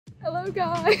Hello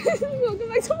guys, welcome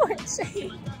back to my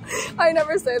channel. I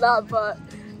never say that, but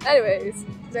anyways,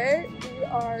 today we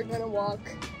are gonna walk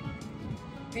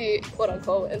the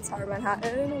quote-unquote entire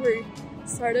Manhattan. We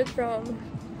started from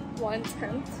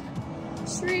 110th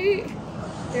Street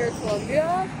near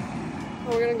Columbia. And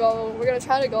we're gonna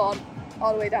try to go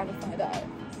all the way down to find out.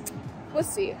 We'll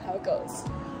see how it goes.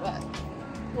 But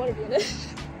you wanna be in it?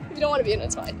 If you don't wanna be in it,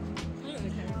 it's fine. I don't really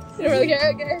care. You don't really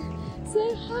care? Okay.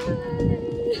 Say hi!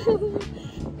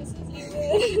 This is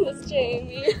Ewan. This is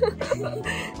Jamie.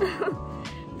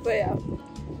 But yeah,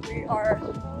 we are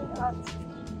at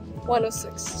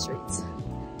 106th Street.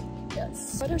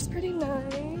 Yes. Weather's pretty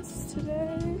nice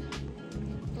today.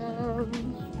 A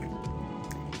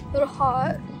little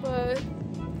hot, but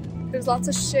there's lots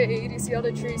of shade. You see all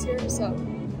the trees here, so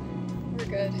we're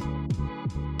good.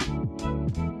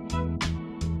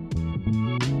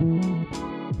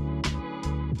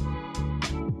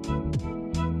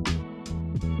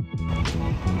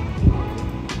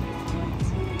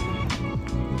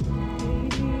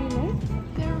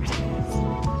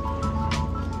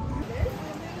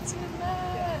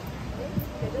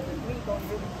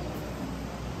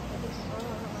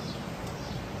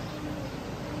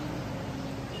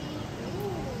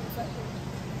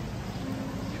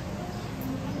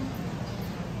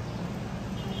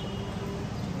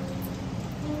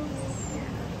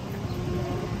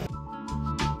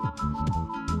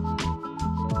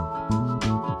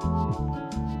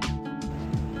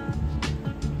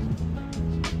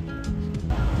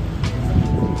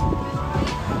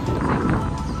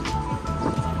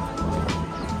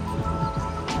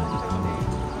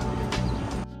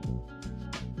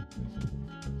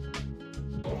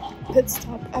 Pit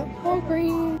stop at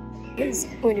Walgreens.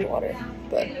 We need water,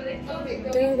 but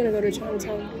they're gonna go to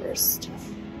Chinatown first.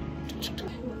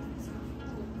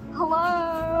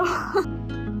 Hello!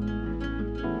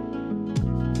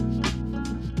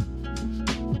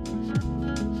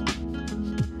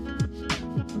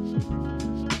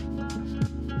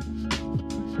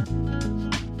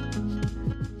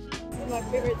 This is my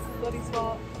favorite study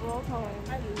spot of all time. I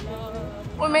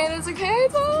love. We made it to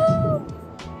K-Town!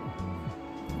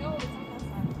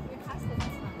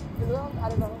 I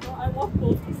don't know. Well, I walk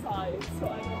both sides, so I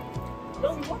don't. No,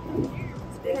 we walk from here.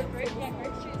 Yeah, Grape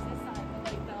Street is this side, but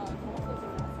like the Cold is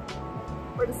that side.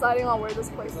 we're deciding on where this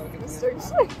place is gonna start.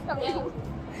 Yeah.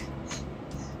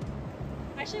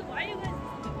 Actually, why are you guys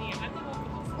listening to me? I'm the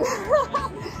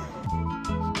one who's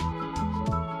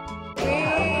We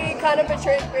kind of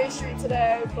betrayed Gray Street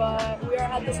today, but we are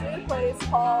at this new place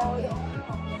called,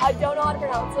 I don't know how to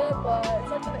pronounce it, but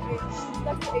it's like an H,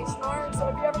 next to H-Mart. So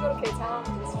if you ever go to K-Town,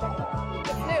 just check it out.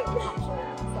 It's new.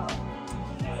 So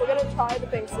we're gonna try the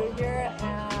bingsu here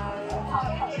and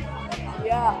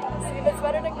yeah, see if it's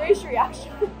better than Gray Street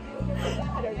actually.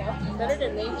 I don't know. better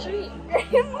than Main Street.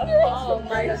 Oh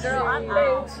my girl, I'm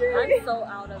out. I'm so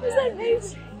out of it. Is that Main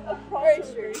Street? Gray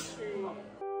Street.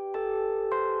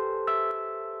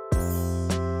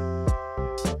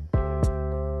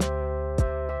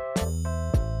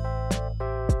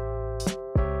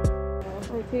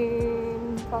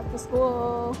 Back to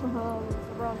school.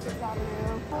 We're on Fifth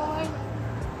Avenue.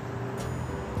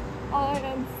 I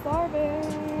am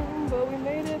starving, but we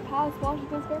made it past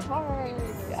Washington Square Park.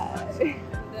 Yay.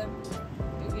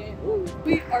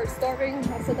 We are starving.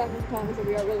 I said that many times, but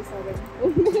we are really starving.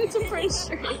 It's a Prince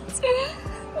Street.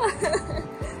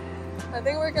 I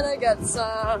think we're gonna get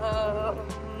some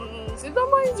soup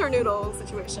dumplings or noodle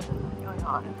situation going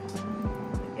on.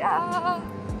 Yeah.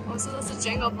 Also, that's a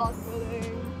Jenga block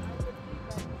building.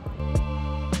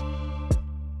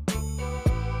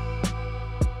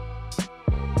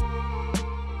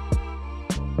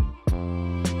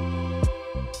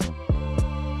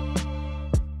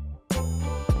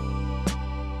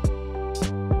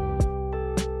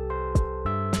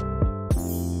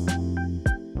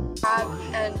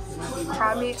 And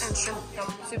crab meat and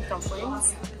soup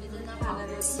dumplings. And then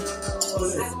this is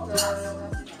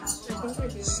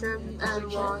the shrimp and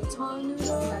wonton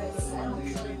noodles.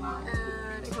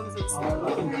 And it comes with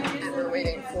salad. And we're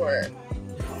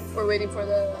waiting for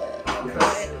the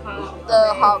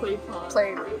hot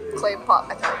clay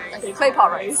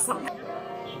pot rice.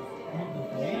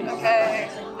 Okay,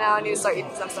 now I need to start eating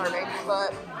because I'm starving.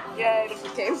 But yay, the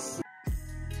food came.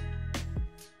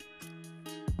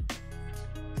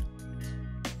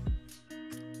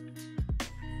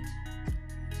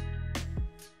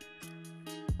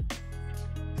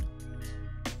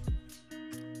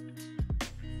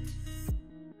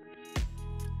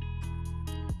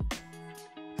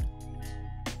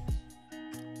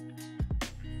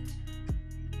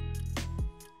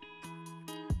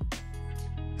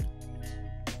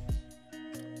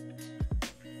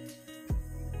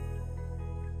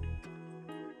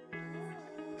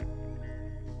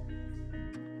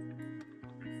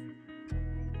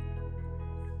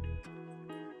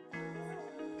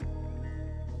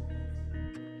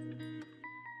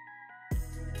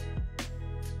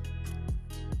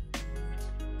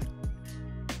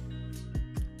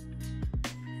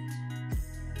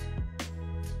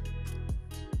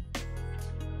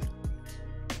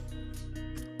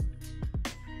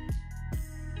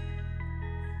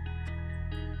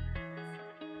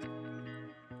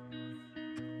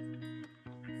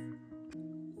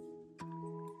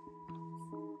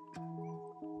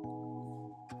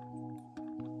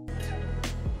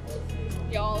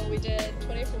 Y'all, we did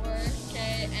 24K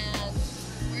and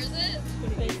where is it?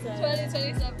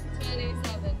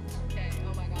 27. Okay,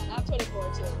 oh my god. I have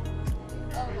 24 too.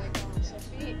 Oh my gosh, my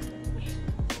feet.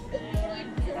 It's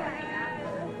like